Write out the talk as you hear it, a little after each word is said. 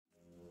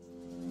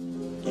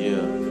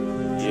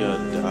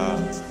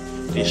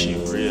This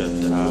shit real,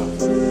 dawg.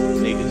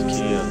 Niggas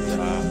kill,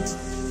 dawg.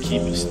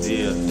 Keep it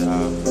still,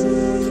 dawg.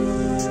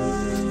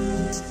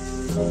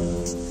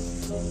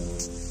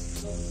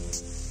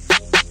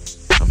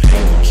 I'm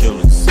hanging with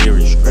killers,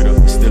 serious, straight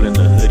up. Still in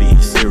the hoodie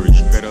and serious,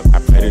 straight up. I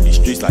pray to these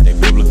streets like they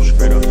biblical,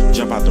 straight up.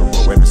 Jump out the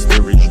road, rapping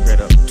serious,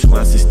 straight up. 2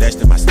 ounces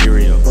stashed in my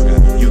stereo.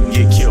 You can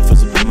get killed for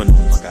subliminal.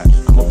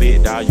 I'm a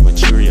big dog, you a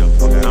Cheerio.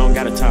 I don't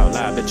gotta talk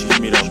loud, bet you hear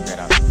me though.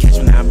 Catch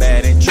me now, I'm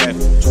bad in traffic.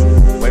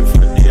 Waiting for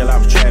the deal, I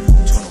was trapping.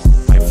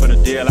 Waiting for the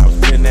deal, I was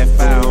putting that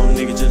fire on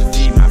nigga just to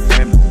feed my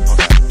family.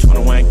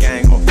 21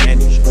 gang on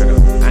bandage.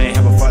 I ain't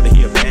have a father,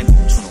 he abandoned.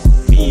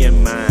 Me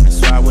and mine,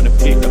 so I went and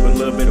picked up a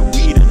little bit of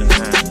weed in the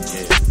 9.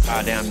 Yeah,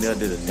 power down there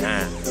to the 9.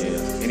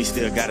 Yeah, and he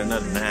still got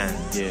another 9.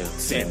 Yeah,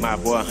 sent my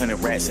boy 100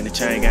 rats in the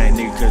chain gang,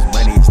 nigga, cause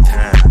money is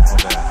time.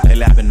 They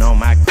laughing on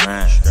my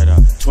grind. Straight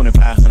up,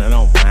 2,500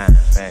 on mine.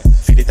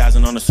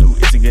 50,000 on the suit,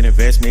 it's a good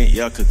investment,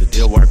 yeah, cause the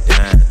deal worked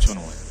down.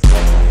 21.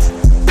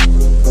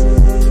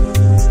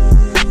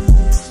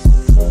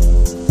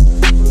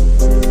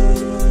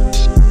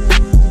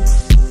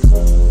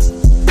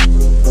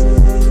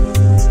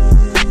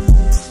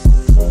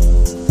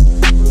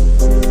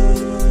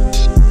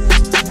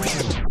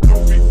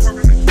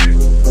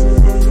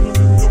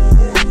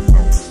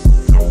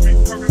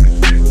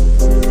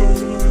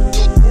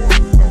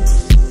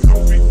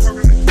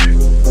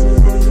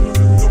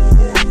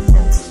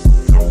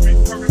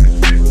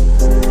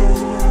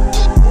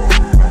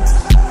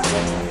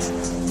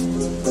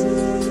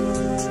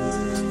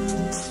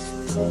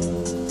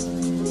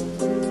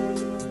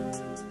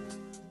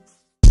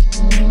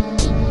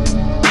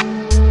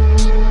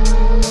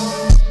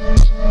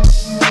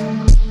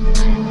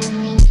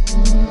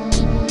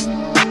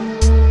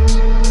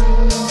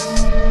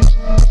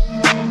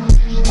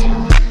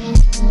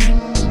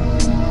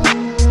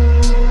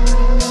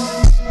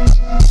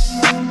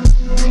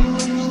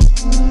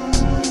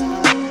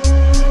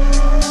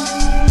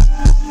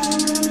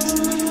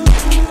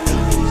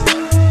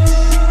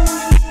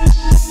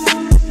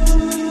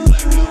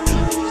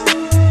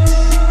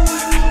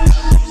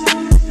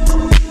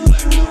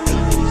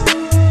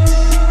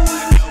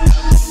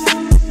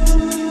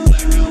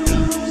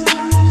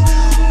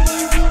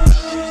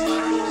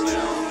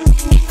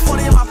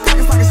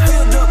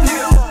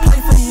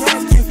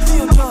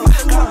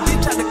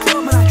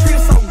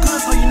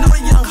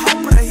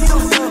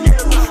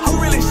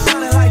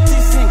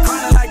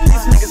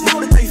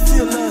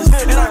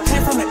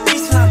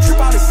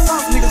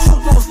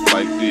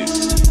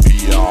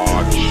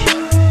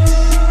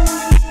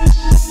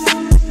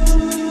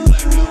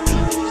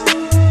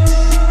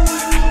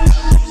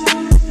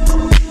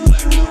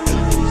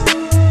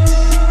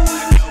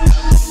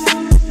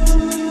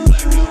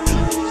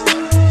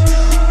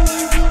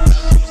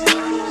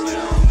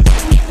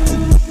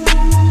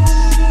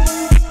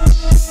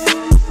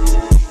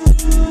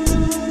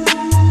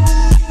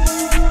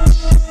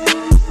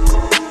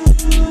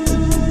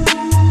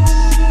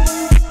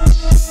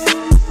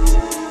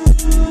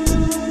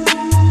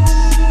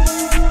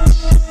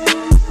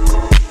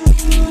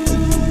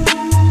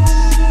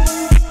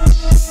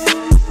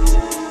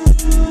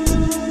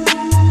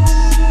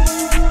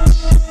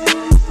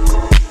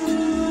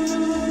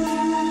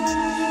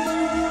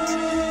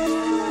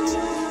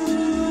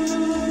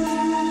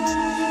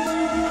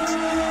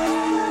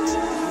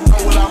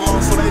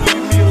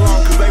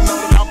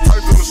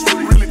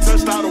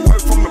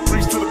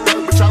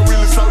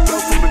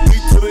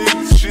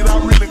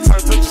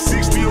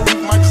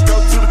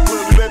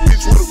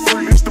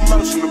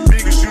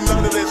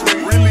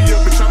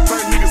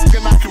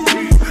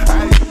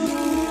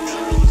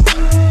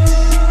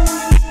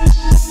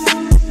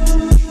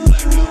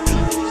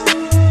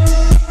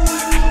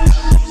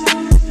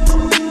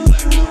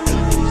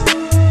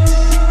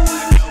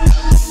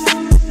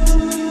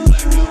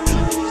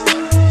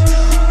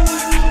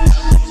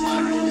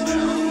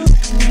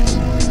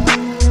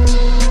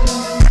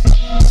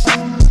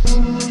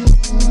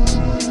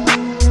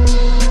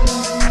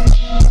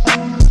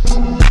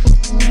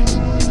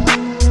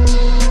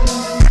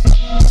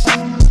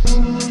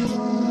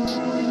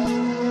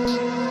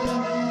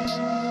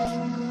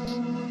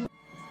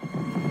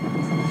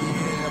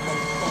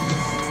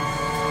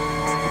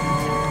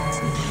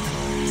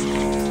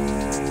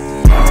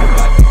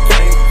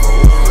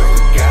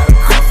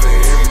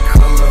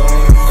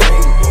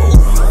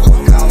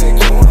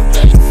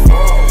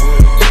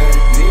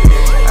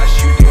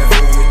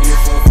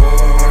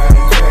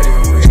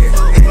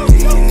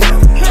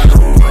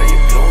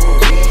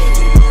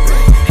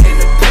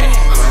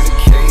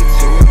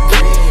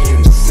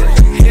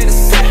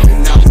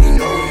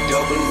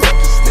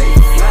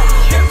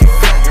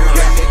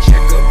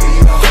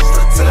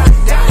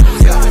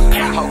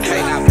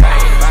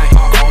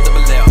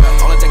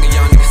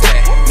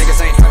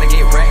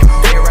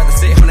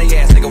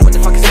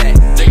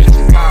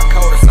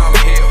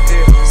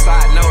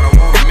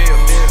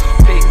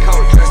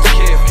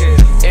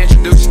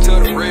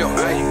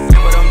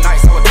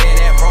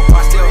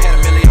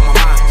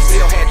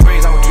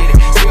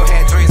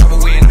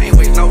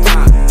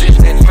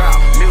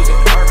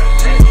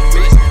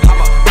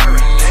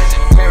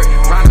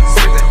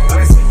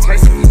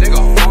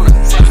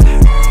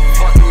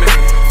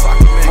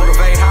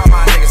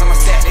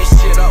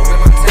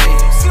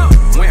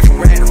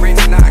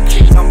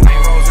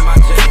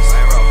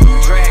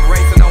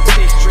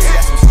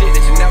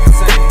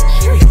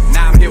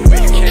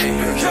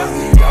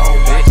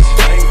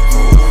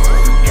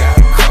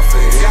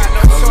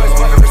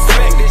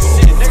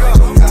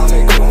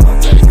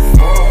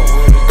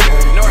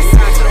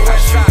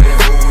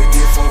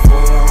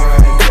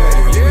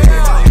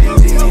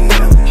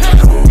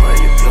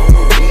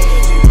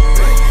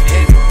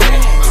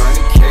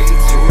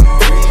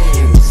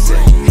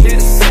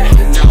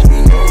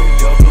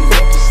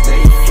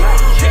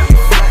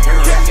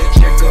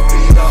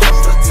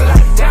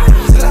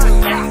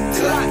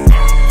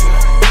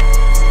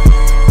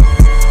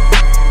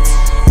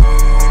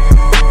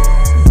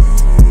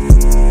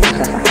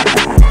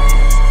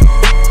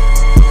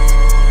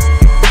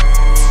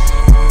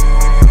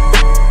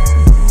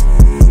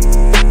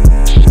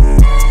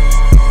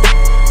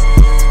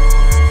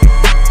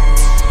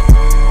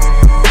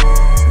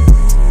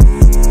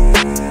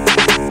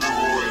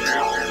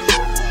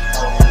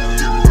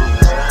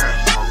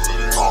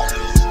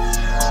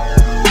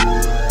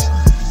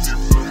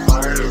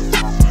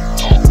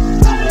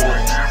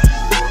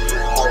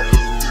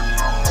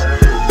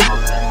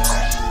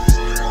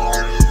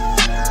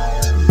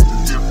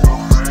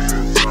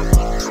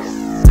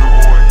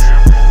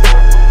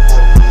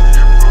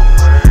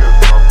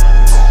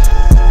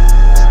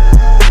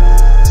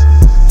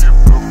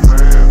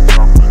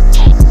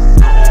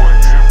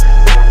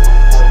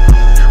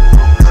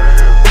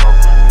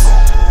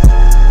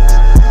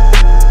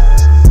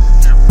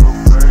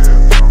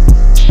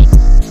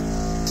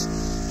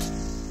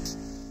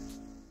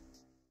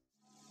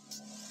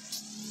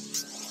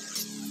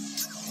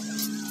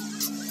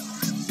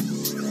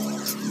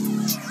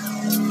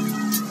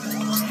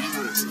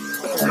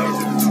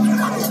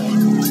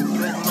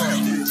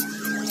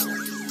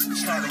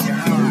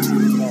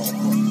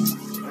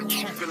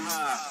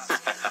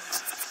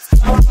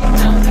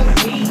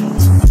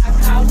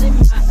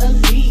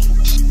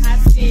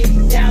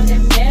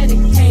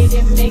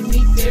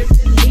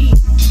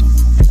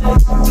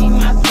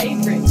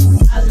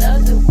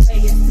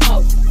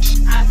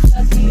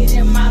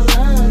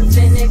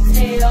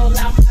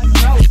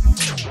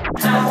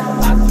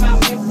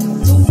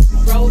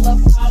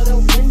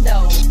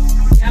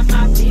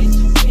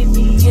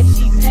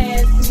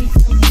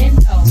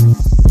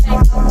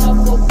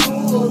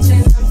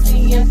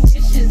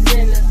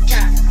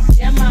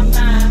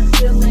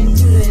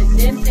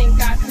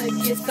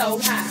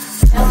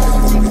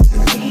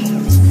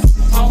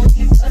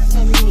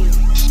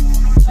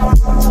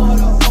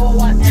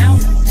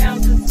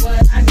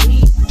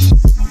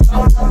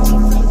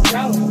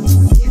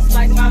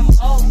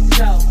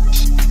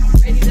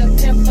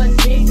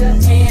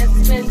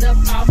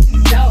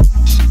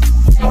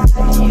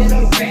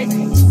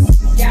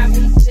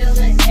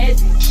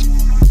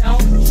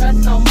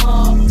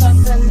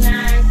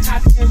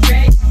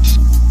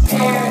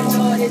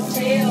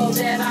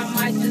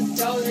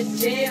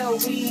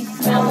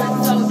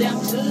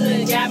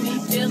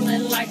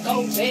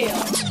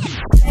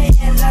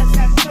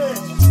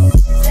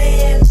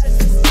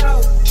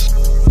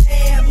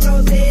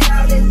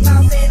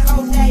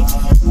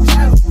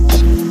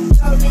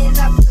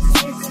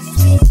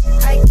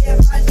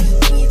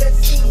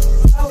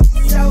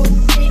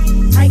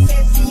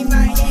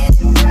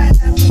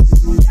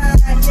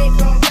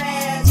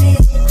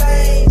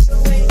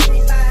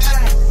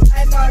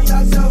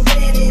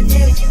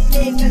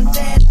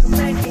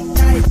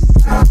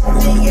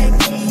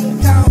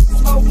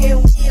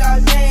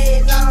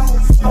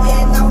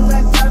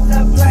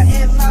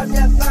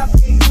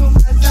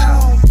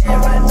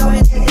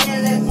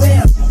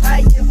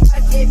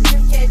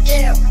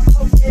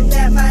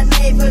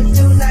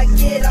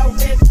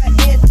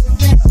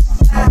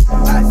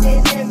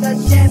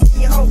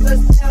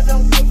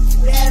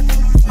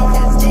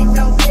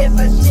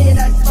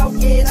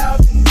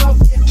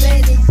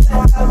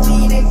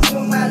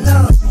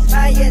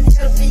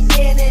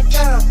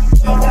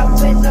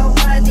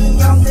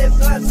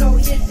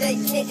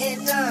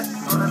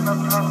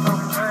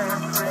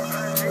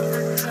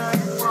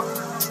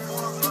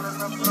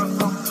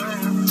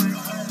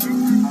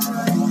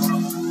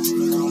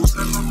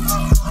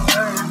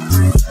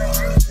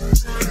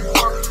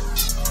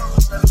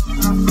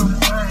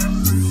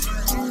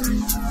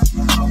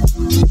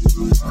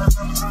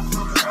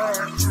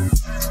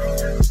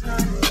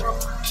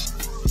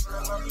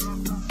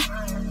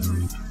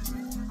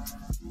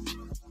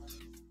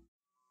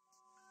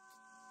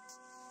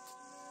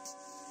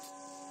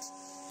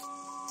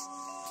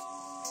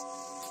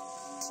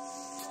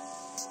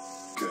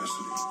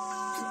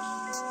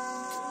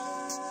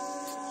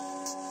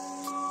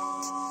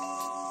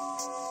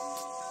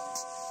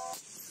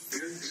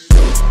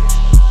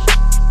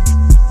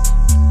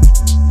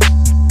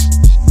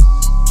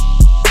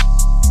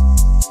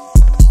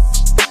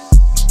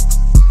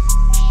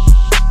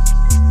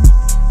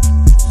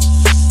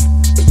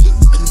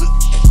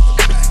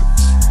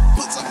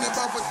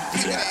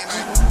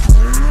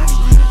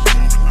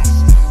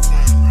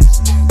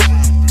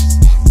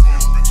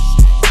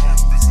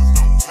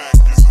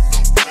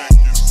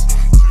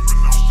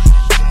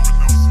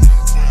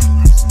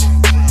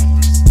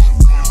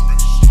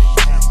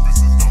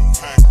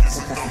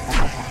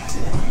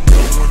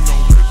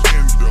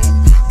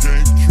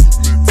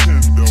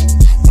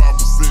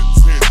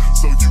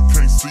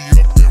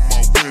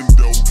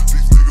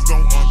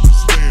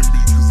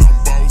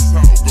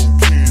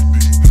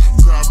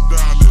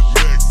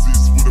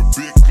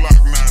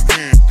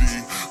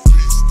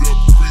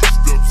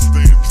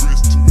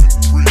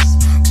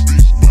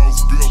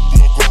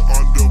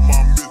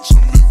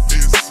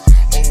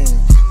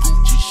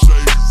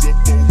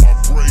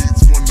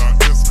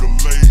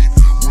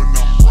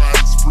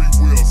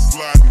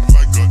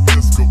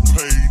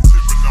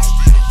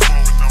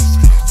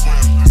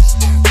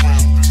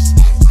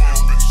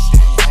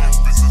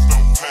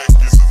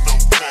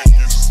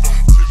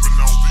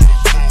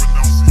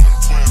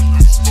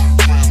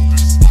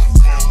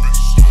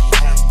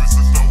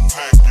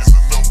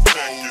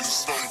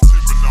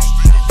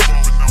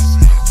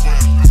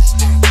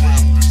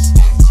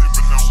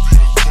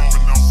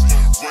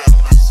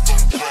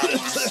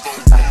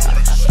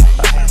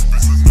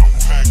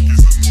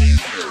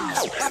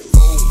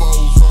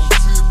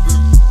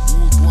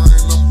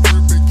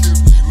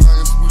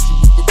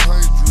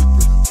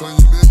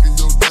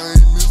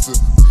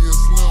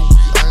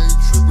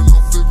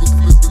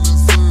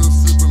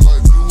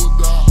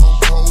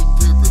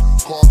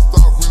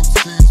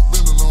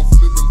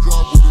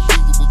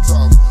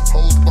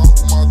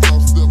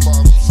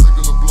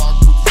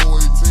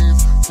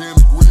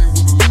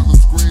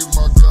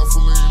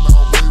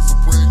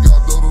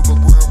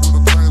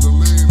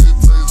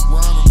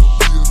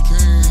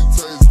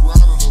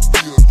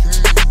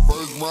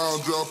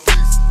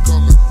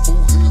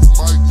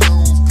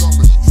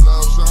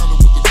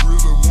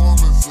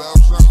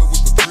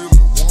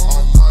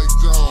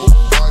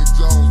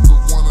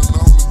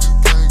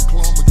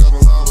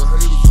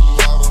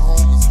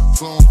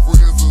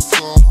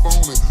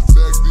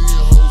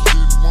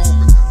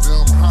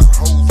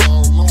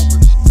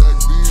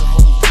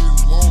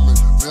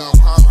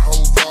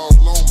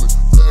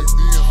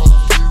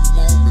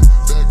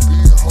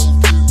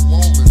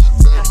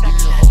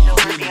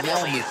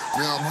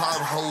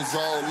 hot hoes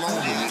all on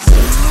me.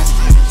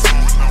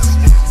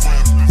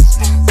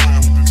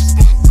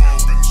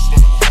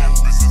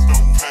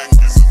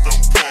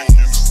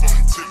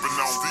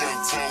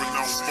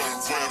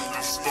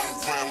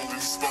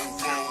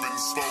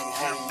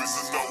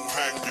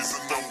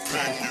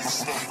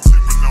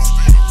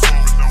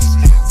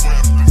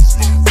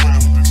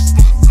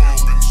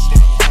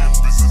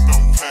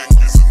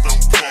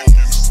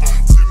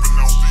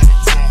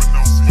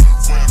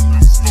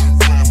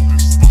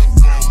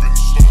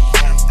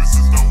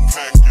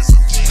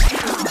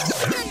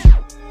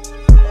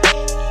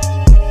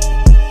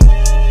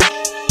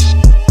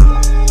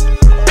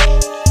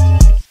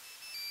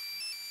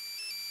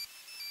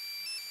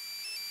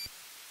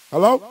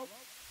 Hello?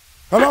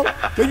 Hello?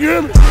 Can you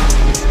hear me?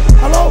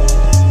 Hello?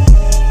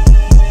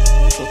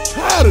 I'm so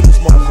tired of this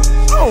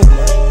motherfucker. Oh,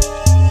 man.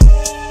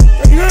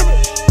 Can you hear me?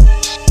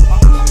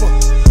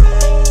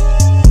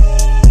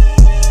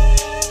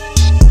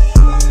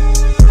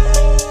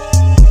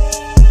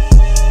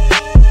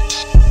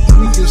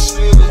 We can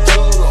stand each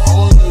other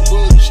on it,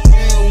 but you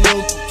still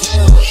want to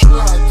count.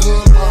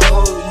 Shotgun, I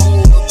heard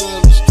more than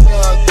this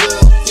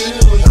goddamn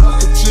feeling. I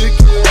can take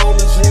it on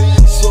his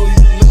head so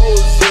you know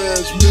his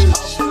ass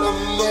missed.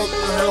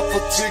 Another half a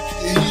ticket,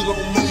 he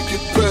don't make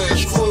it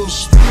past. Full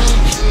speed,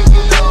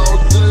 drinking all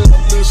day, I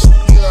miss a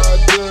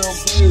goddamn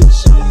bitch.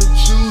 And the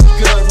juice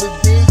got me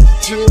busy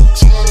 10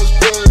 times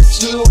back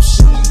till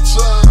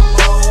sometime.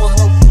 I don't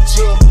have to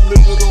tell a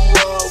nigga to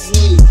ride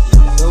with.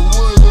 And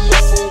running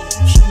up on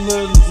you,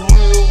 man, is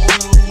real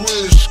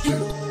risky.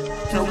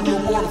 Can we go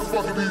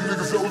motherfucking these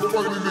niggas? So we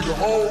fucking these niggas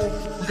home.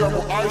 We got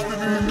more ice than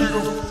these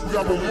niggas. We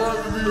got more wine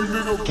than these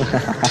niggas.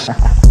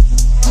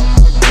 I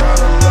got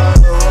a lot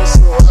of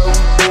hustle, how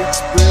we make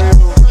spell.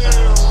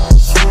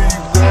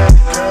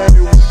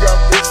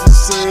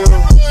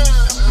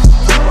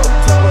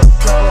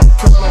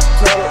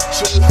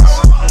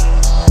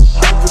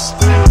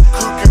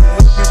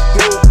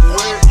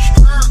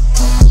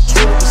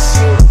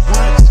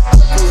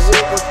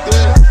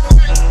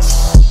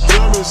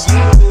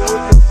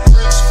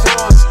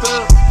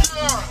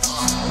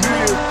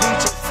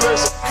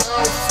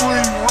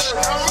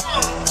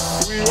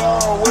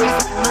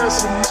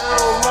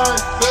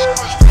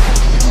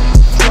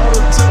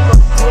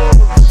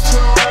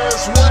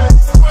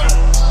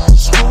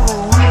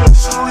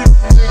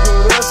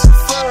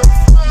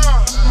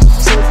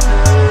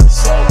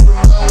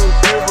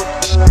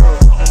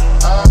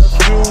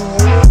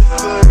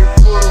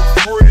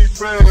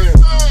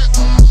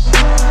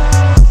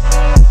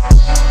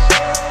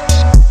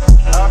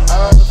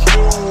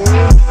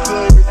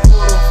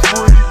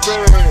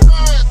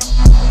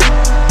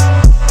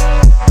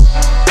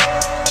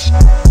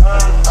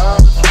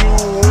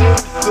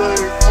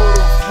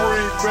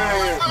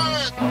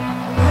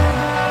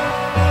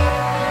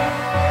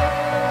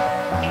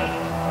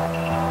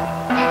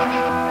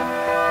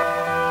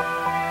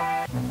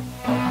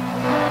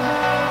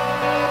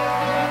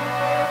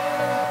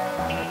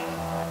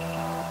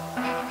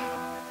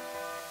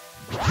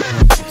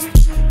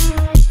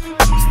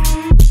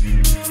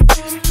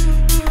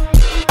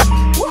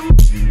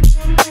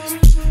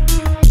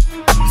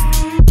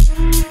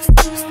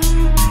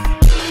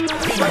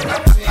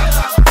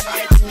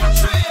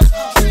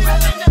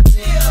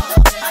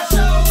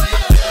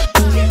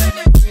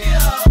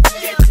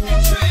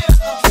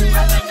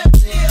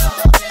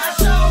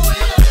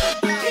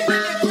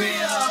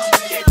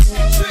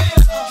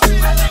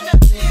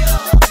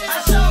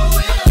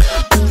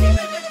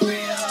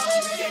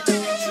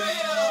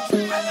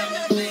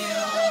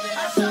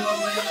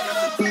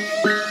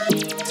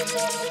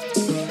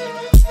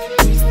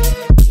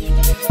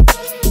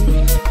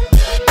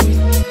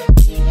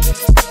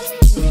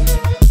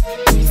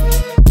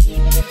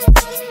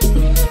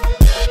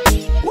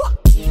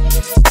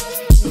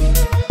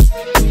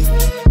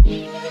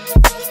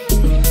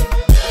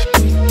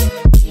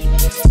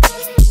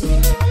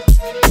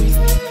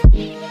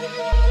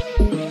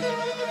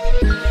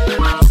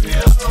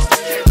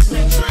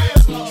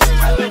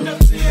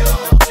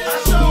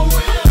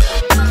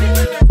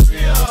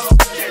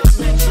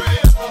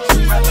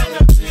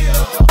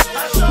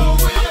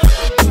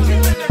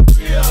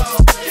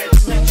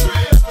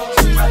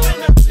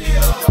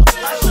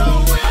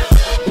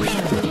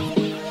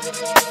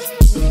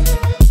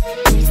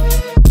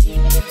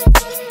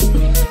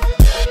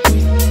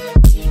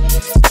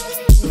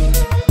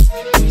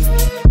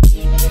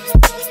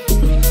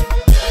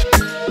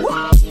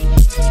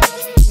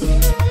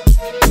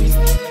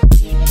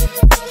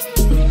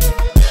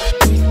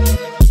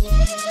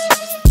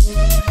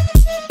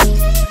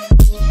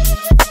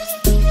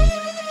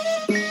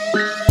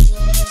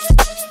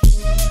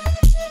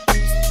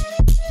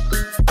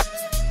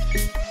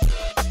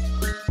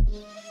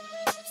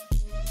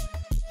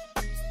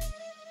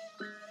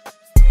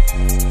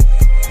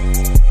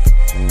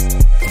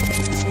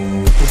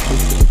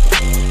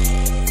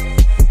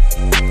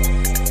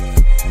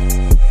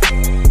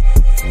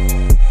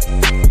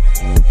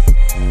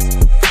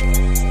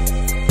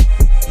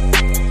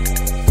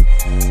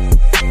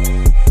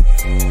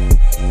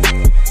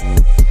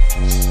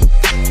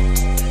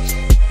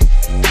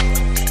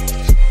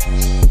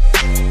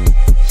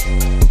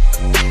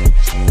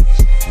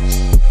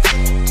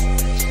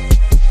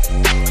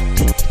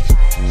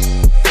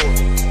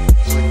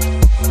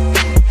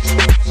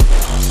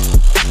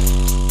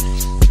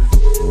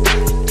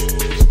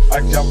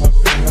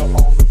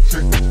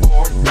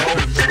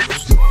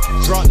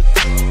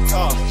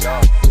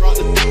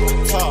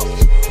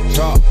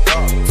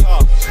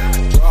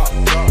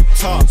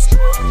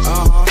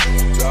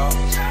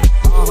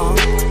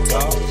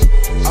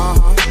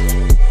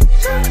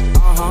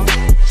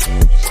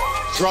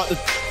 the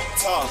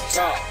top,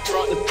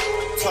 drop the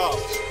top,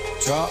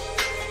 drop,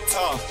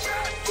 top,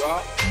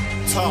 drop,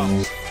 top.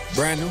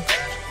 Brand new,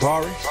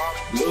 Bari,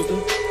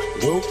 Luther,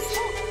 Whoop,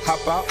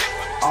 hop out,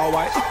 all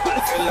white,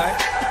 feel like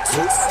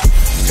Zeus.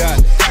 Got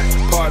it,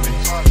 Barbie,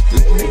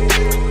 let me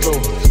go.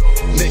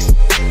 Nick,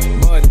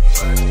 money,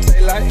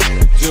 they like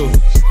juice,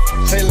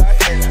 they like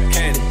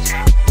candy.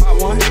 My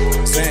one,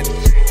 Sandy,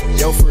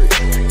 yo free,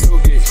 two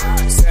gig,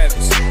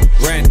 Savage,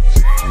 Randy,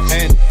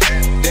 Andy,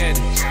 Danny,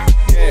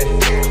 yeah,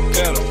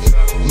 Pedal,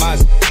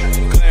 Mazda,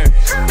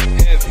 Clarence,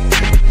 Heavy,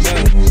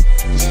 Metal.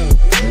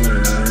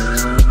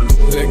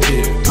 That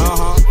kid,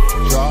 drop,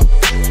 drop,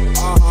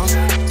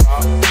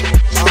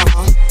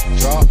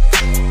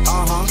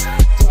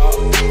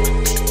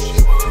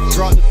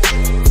 drop the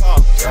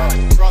top,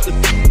 drop the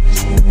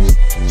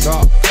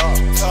top, top,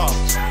 top,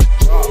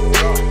 drop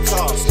the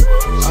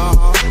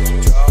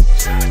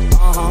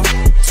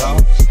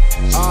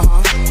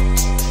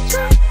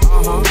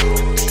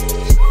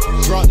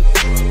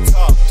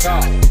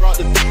top, drop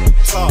the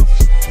top,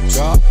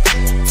 drop,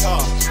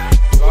 top,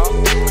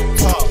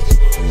 top,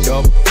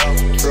 double,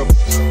 triple,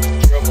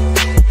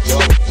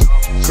 double,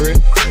 crit,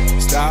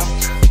 style,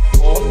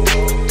 four,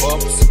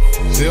 bubbles,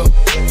 zip,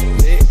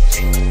 lit,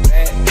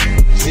 bad,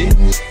 hit,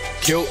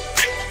 cute,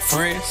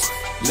 friends,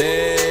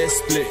 let's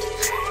split,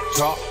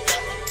 drop,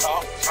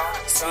 top,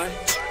 sun,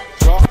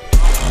 drop,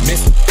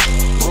 miss,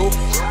 roof,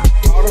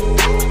 powder,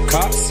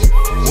 cops,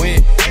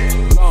 wind,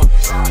 blonde,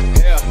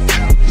 hair,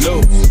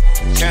 loose,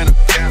 canna,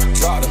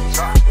 drop the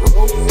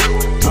roof,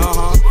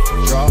 drop,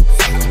 drop,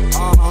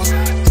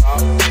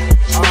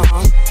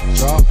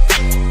 drop,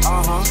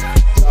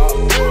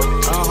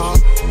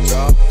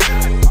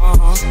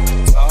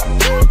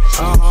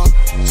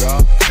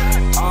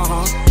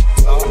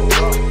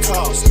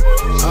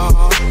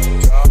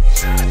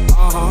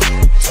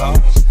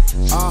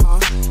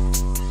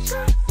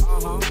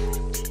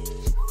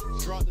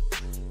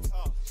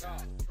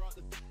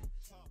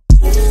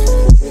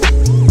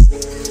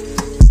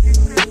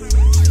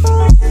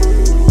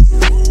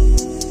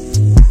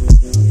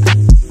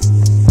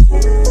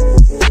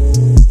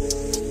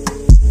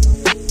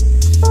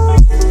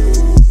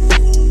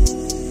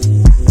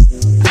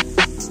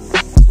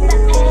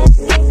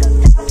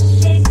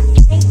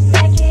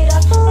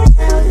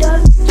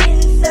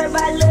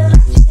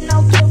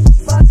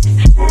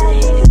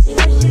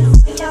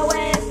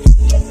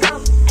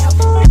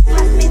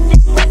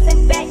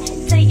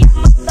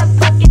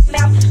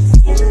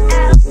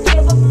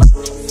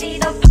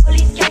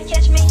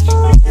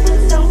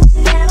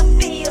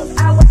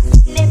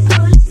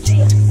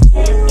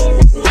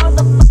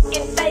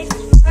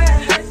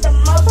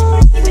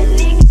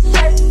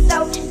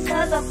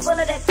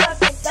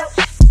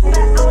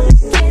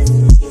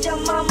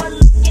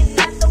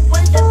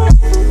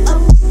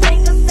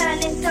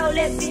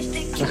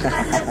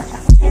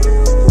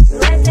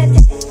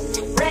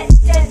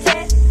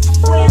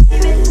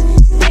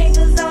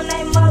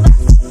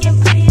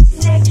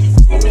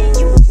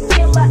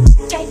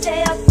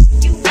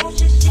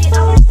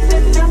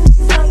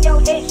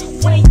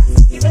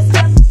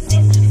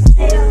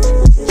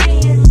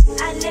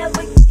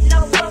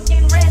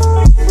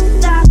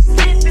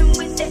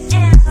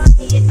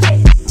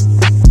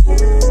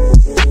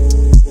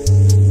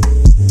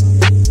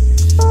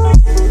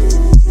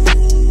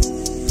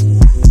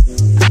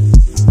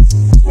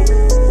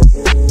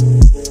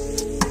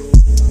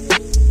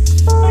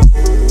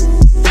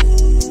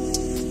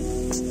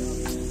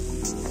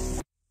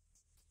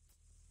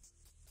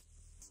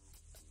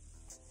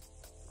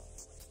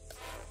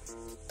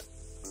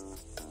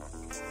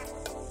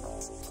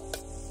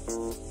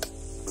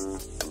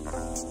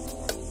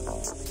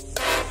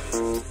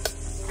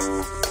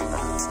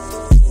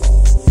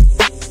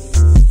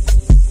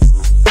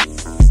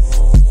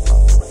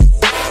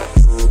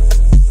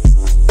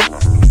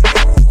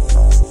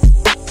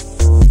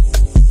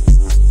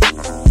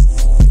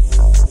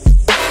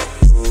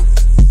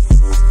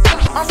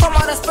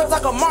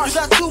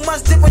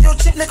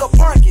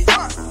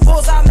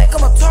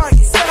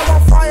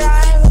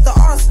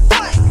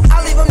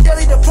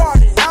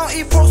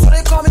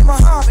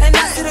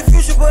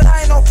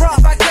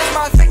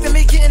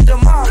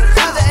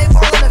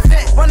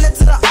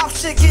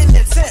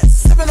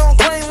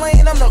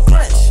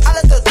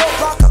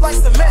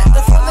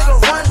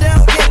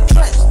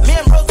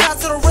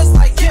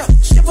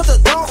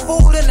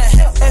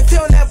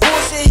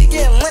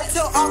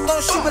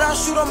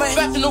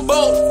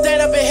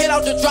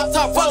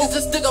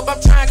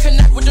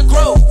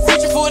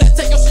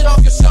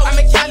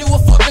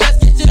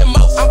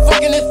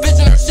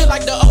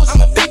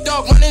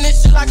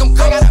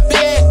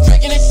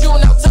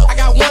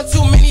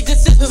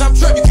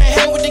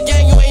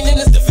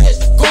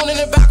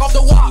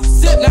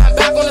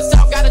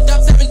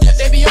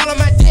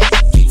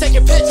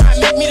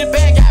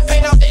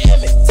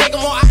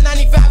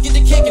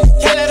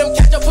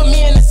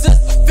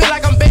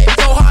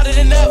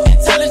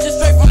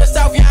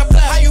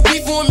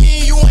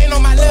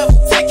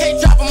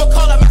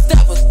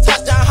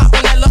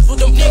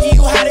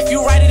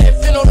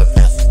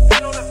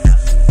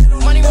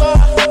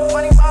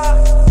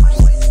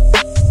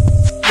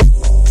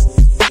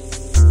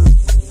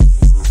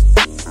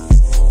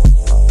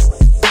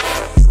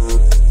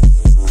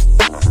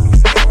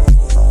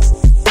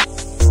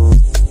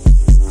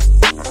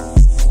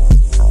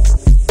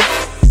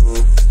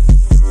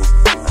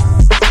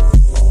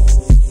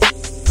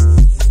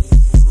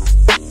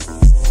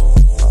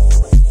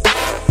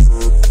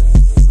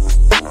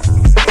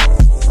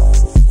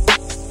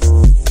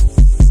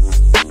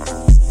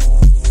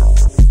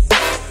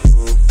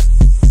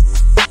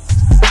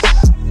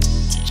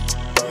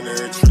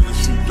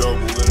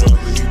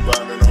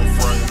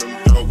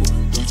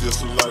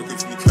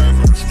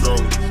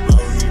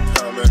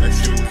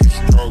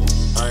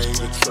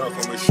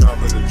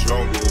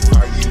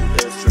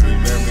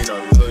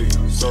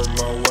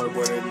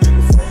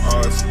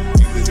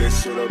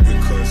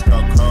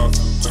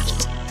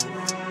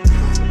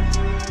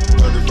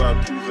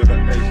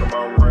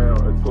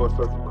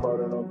 Plus I can call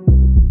that I'm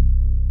finished.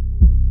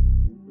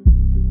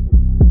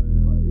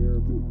 My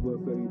Arabic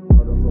plus that he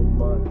part of my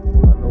mind.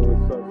 I know it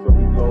sucks, so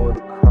he lower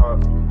the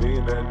cost.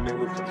 Being that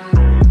nigga from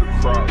showing the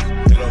cross.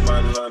 Hit on my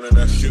line and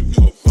I ship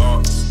you a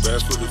box.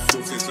 Bass with the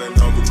 50s ain't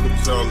over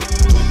Capella.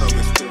 We come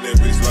and spin that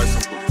bitch like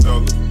some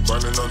propeller.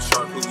 Burning on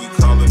chocolate, we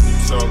call it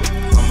Nutella.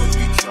 I'ma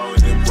be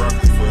chowing in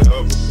broccoli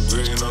forever.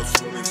 Bringing up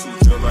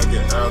 22 just like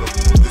an atom.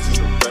 This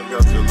is the back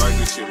out feel like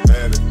this shit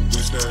matter.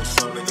 Wish that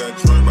son that got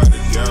joined by the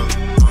gallon.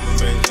 I'ma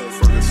make him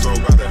from the soul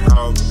by the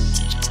house.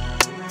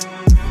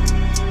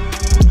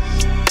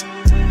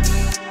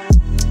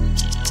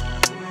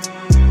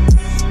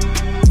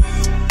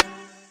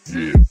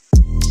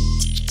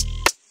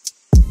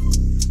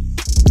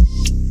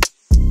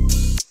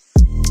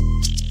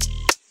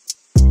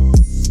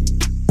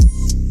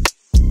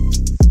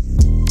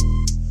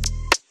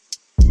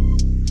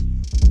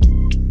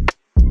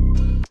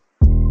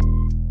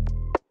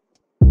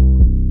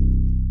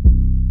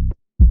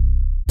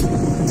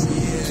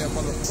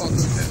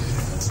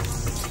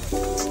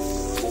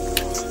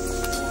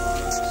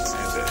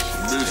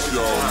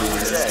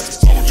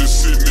 I'm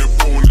just sitting there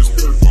pulling this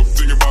up,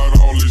 thinking about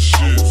all this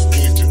shit.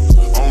 I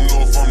don't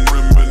know if I'm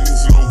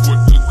reminiscing on what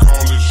to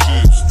call this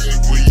shit.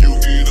 When you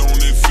get on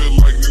it, feel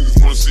like niggas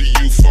wanna see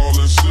you fall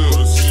and slip.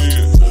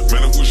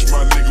 Man, I wish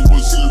my nigga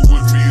was here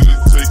with me to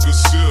take a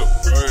sip.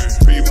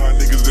 Free my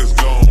niggas that's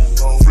gone,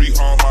 free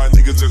all my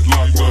niggas that's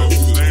locked up.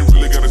 They ain't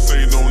really gotta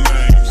say no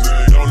names.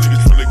 Y'all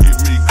niggas tryna get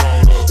me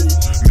caught up.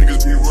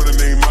 Niggas be running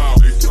their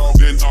mouth,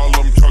 then all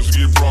of them charges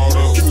get brought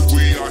up.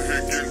 We out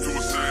here getting to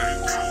a sand.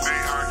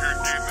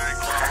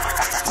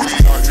 We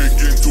out here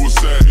getting to a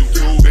sack.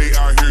 They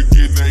out here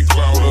getting that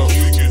cloud up.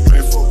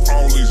 Man, fuck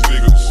all these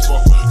niggas.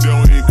 They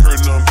don't even care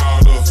nothing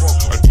about us.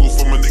 I do it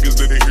for my niggas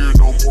that ain't here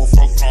no more.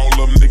 Fuck all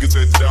them niggas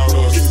that doubt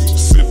us.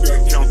 Sit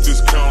back, count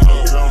this count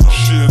up.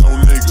 Shit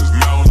on niggas,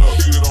 mount up.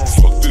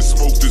 Fuck this,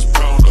 smoke this,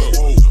 pound up.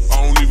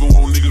 I don't even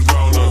want niggas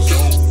round us.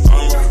 I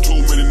don't like too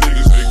many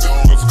niggas. There's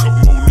a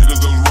couple more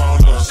niggas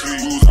around us. We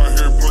was out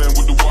here playing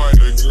with the white.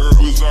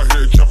 We was out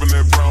here chopping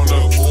that brown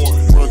up.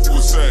 Run through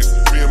a sack.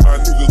 Me and my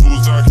niggas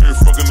was out here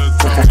fucking the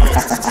town up.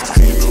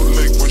 Ain't no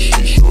leg when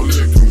she show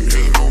leg.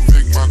 Ain't no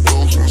big my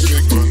dogs on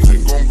sick. My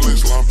nigga gon'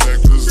 blitz line back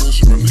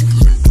position. My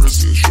niggas in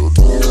prison. Short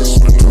that's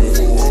when I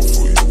pull off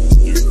for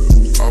you.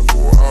 I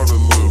pull out a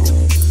little.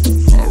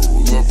 I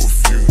roll up a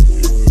few.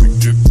 We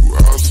get through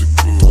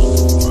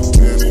obstacles. My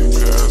daddy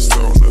passed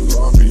out in the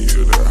lobby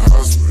of that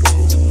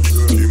hospital.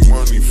 Get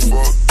money,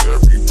 fuck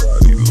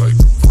everybody like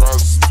a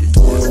prostitute.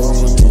 What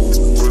I'ma do?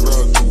 What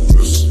I do?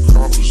 Let's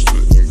accomplish the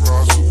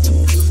impossible.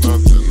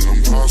 Nothing I'm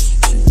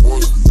hostile to.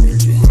 Wasn't mean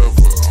to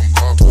ever. I'm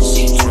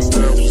opposite. My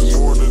dad was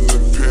more than a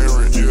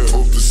parent. Yeah.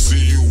 Hope to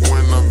see you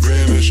when I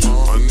vanish.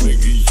 My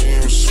nigga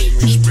Yam speak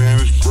me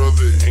Spanish,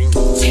 brother. Ain't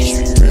teach me